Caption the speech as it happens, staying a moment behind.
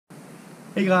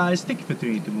Hey guys, thank you for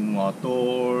tuning into Moo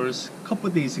Outdoors. A couple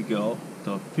of days ago,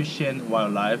 the Fish and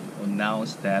Wildlife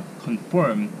announced that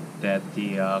confirmed that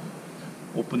the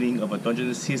opening of a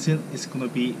Dungeness season is going to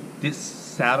be this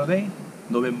Saturday,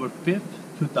 November 5th,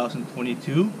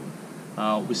 2022,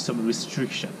 with some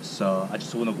restrictions. So I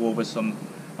just want to go over some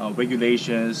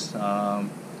regulations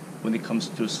when it comes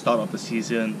to start of the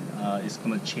season. It's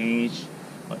going to change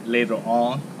later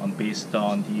on based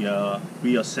on the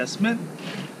reassessment.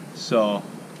 So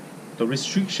the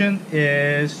restriction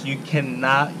is you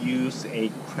cannot use a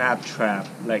crab trap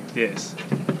like this.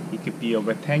 It could be a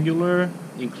rectangular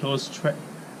enclosed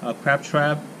crab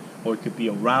trap, or it could be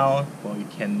a round, but you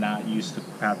cannot use the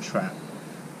crab trap.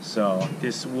 So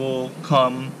this will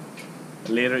come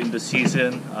later in the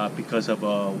season because of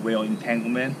a whale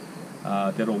entanglement.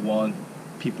 They don't want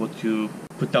people to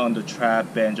put down the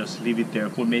trap and just leave it there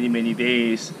for many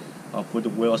days for the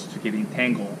whales to get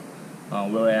entangled.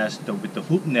 Whereas with the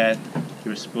hoop net,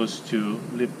 you're supposed to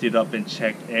lift it up and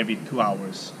check every 2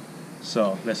 hours.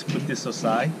 So let's put this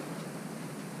aside.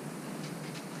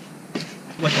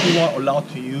 What you are allowed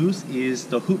to use is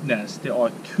the hoop nets. There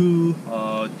are two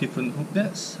different hoop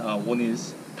nets. One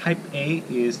is type A,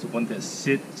 is the one that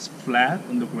sits flat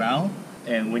on the ground,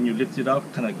 and when you lift it up,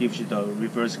 kind of gives you the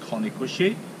reverse conical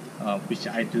shape, which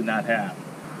I do not have.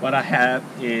 What I have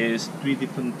is three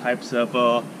different types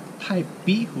of type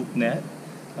B hoop net,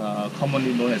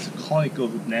 commonly known as a conical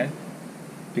hoop net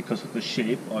because of the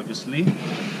shape, obviously.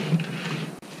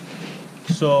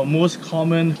 So most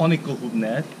common conical hoop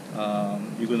net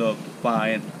you're gonna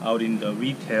find out in the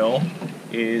retail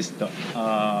is the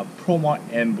ProMar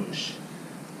Ambush.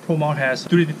 ProMar has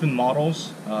three different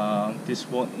models. This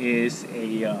one is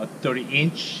a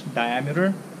 30-inch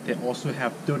diameter. They also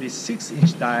have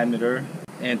 36-inch diameter,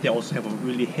 and they also have a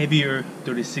really heavier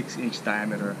 36-inch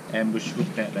diameter ambush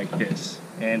hoop net like this.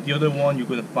 And the other one you're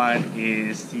going to find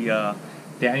is the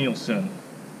Danielson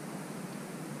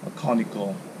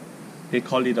conical. They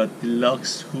call it a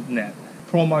deluxe hoop net.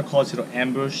 ProMar calls it an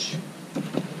ambush,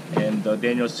 and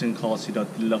Danielson calls it a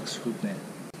deluxe hoop net.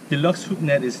 Deluxe hoop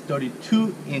net is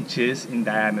 32 inches in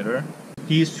diameter.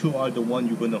 These two are the one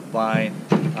you're going to find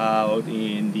out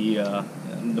in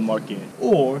the market.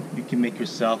 Or you can make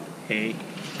yourself a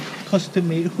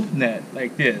custom-made hoop net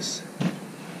like this.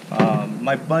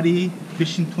 My buddy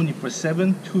Fishing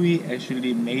 24/7 Tui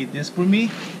actually made this for me.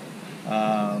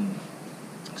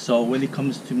 So when it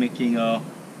comes to making a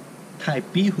type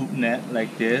B hoop net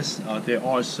like this, there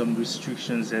are some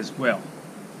restrictions as well.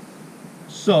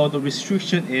 So the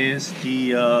restriction is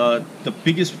the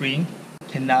biggest ring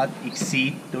cannot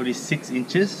exceed 36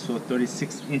 inches. So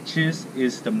 36 inches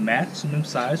is the maximum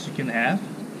size you can have,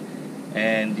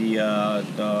 and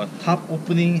the top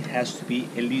opening has to be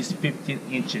at least 15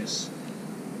 inches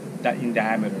in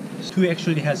diameter. Tui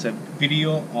actually has a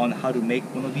video on how to make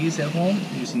one of these at home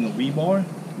using a rebar.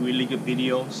 Really good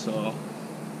video, so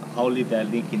I'll leave that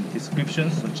link in the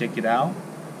description, so check it out.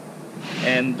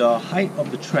 And the height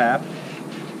of the trap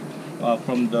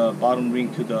from the bottom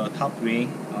ring to the top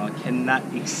ring cannot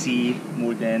exceed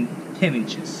more than 10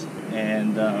 inches.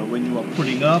 And when you are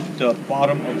putting up, the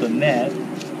bottom of the net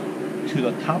to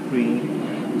the top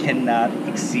ring cannot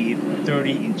exceed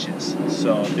 30 inches.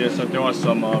 So there are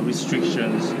some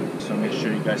restrictions, so make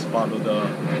sure you guys follow the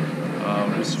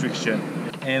restriction.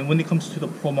 And when it comes to the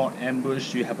ProMar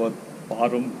Ambush, you have a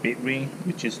bottom bait ring,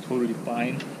 which is totally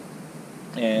fine.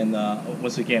 And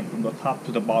once again, from the top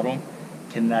to the bottom,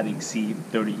 cannot exceed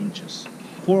 30 inches.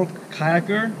 For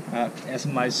kayaker, as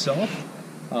myself,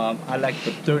 I like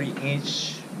the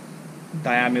 30-inch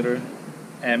diameter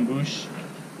ambush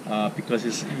because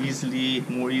it's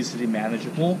more easily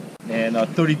manageable. And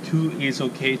 32 is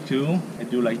okay too. I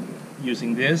do like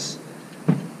using this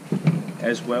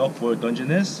as well for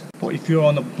Dungeness. But if you're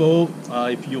on a boat,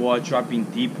 if you are dropping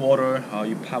deep water,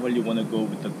 you probably want to go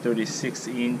with the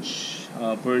 36-inch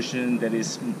version that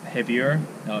is heavier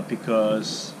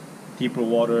because deeper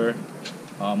water,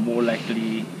 more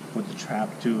likely for the trap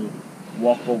to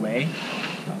walk away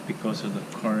because of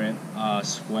the current,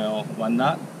 swell,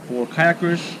 whatnot. For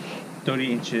kayakers,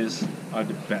 30 inches are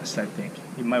the best, I think,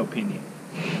 in my opinion.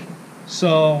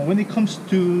 So when it comes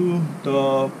to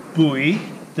the buoy,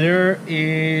 there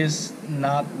is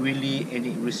not really any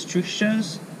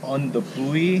restrictions on the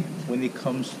buoy when it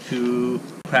comes to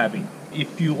crabbing.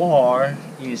 If you are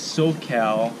in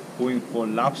SoCal going for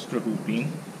lobster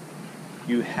hooping,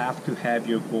 you have to have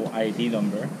your Go ID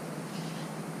number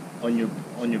on your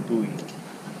buoy.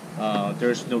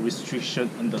 There's no restriction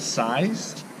on the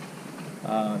size.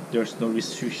 There's no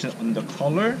restriction on the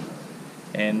color,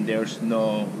 and there's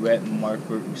no red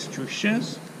marker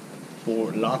restrictions.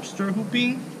 for lobster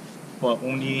hooping, but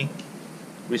only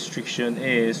restriction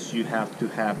is you have to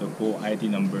have the Go ID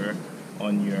number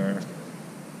on your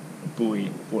buoy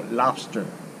for lobster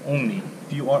only.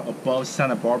 If you are above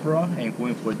Santa Barbara and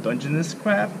going for Dungeness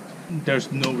crab,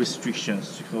 there's no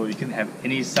restrictions. So you can have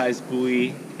any size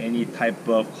buoy, any type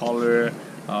of color.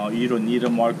 You don't need a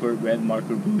red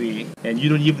marker buoy, and you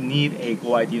don't even need a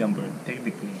Go ID number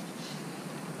technically.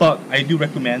 But I do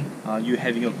recommend you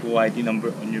having a Go ID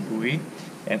number on your buoy,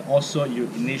 and also your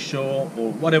initial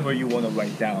or whatever you want to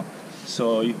write down,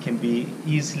 so you can be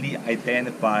easily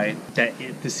identified that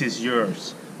this is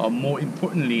yours. More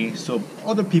importantly, so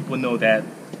other people know that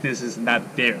this is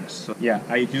not theirs. So yeah,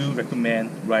 I do recommend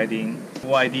writing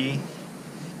Go ID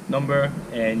number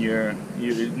and your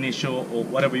initial or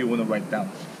whatever you want to write down.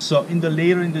 So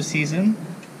later in the season,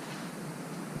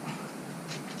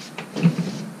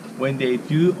 when they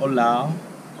do allow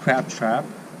crab trap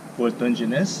for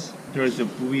Dungeness, there's a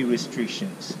buoy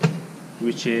restrictions,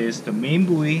 which is the main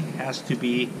buoy has to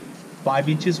be 5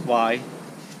 inches wide,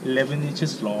 11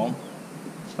 inches long,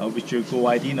 with your Go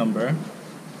ID number.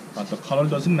 The color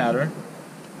doesn't matter.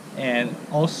 And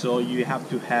also you have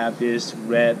to have this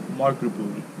red marker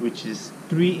buoy, which is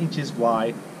 3 inches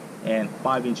wide and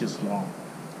 5 inches long.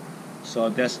 So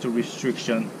that's the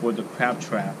restriction for the crab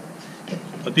trap. In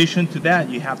addition to that,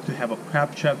 you have to have a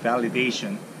crab trap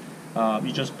validation.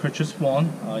 You just purchased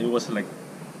one. It was like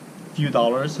a few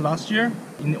dollars last year.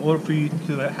 In order for you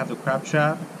to have the crab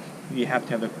trap, you have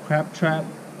to have a crab trap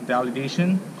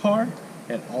validation card,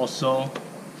 and also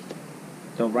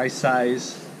the right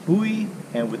size buoy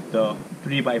and with the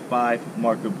 3x5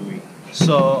 marker buoy.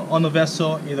 So on a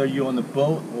vessel, either you're on a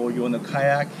boat or you're on a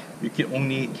kayak, you can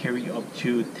only carry up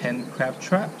to 10 crab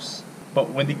traps. But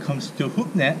when it comes to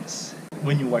hoop nets,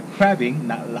 when you are crabbing,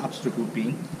 not lobster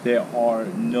hooping, there are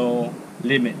no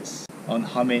limits on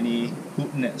how many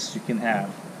hoop nets you can have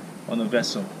on a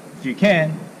vessel. If you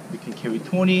can carry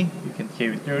 20, you can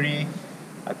carry 30.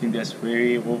 I think that's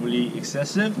very overly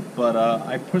excessive, but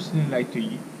I personally like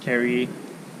to carry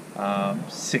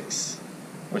 6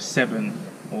 or 7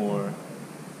 or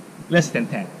less than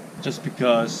 10, just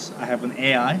because I have an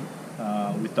AI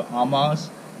with the AMAs,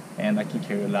 and I can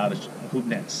carry a lot of hoop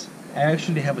nets. I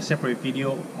actually have a separate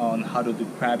video on how to do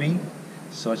crabbing,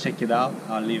 so check it out.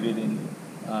 I'll leave it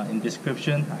in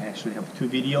description. I actually have 2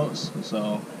 videos,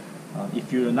 so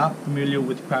if you're not familiar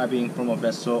with crabbing from a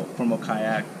vessel, from a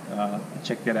kayak,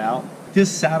 check that out.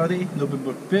 This Saturday,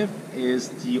 November 5th, is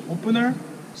the opener,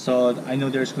 so I know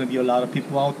there's going to be a lot of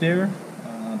people out there.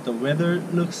 The weather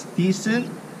looks decent,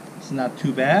 it's not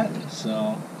too bad,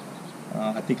 so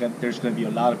I think there's going to be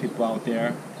a lot of people out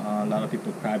there, a lot of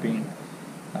people crabbing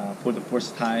for the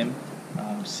first time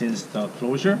since the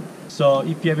closure. So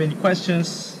if you have any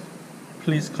questions,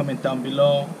 please comment down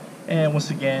below. And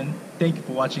once again, thank you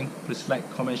for watching. Please like,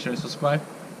 comment, share, and subscribe.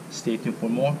 Stay tuned for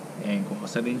more, and go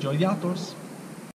outside and enjoy the outdoors.